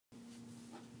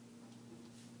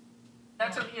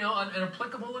That's an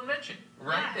applicable invention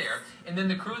right Yes. there. And then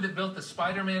the crew that built the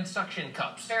Spiderman suction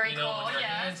cups, Very cool, on your yes.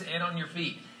 hands and on your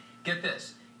feet. Get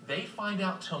this. They find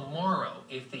out tomorrow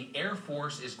if the Air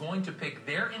Force is going to pick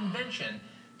their invention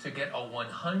to get a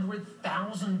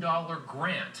 $100,000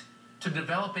 grant to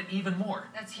develop it even more.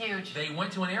 That's huge. They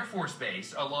went to an Air Force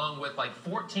base along with like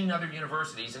 14 other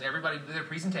universities, and everybody did their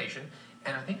presentation,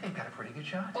 and I think they've got a pretty good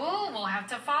shot. Ooh, we'll have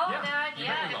to follow Yeah, that. you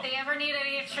Yeah, bet we if will. they ever need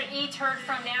any extra E-turd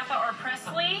from Napa or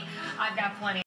Presley, I've got plenty.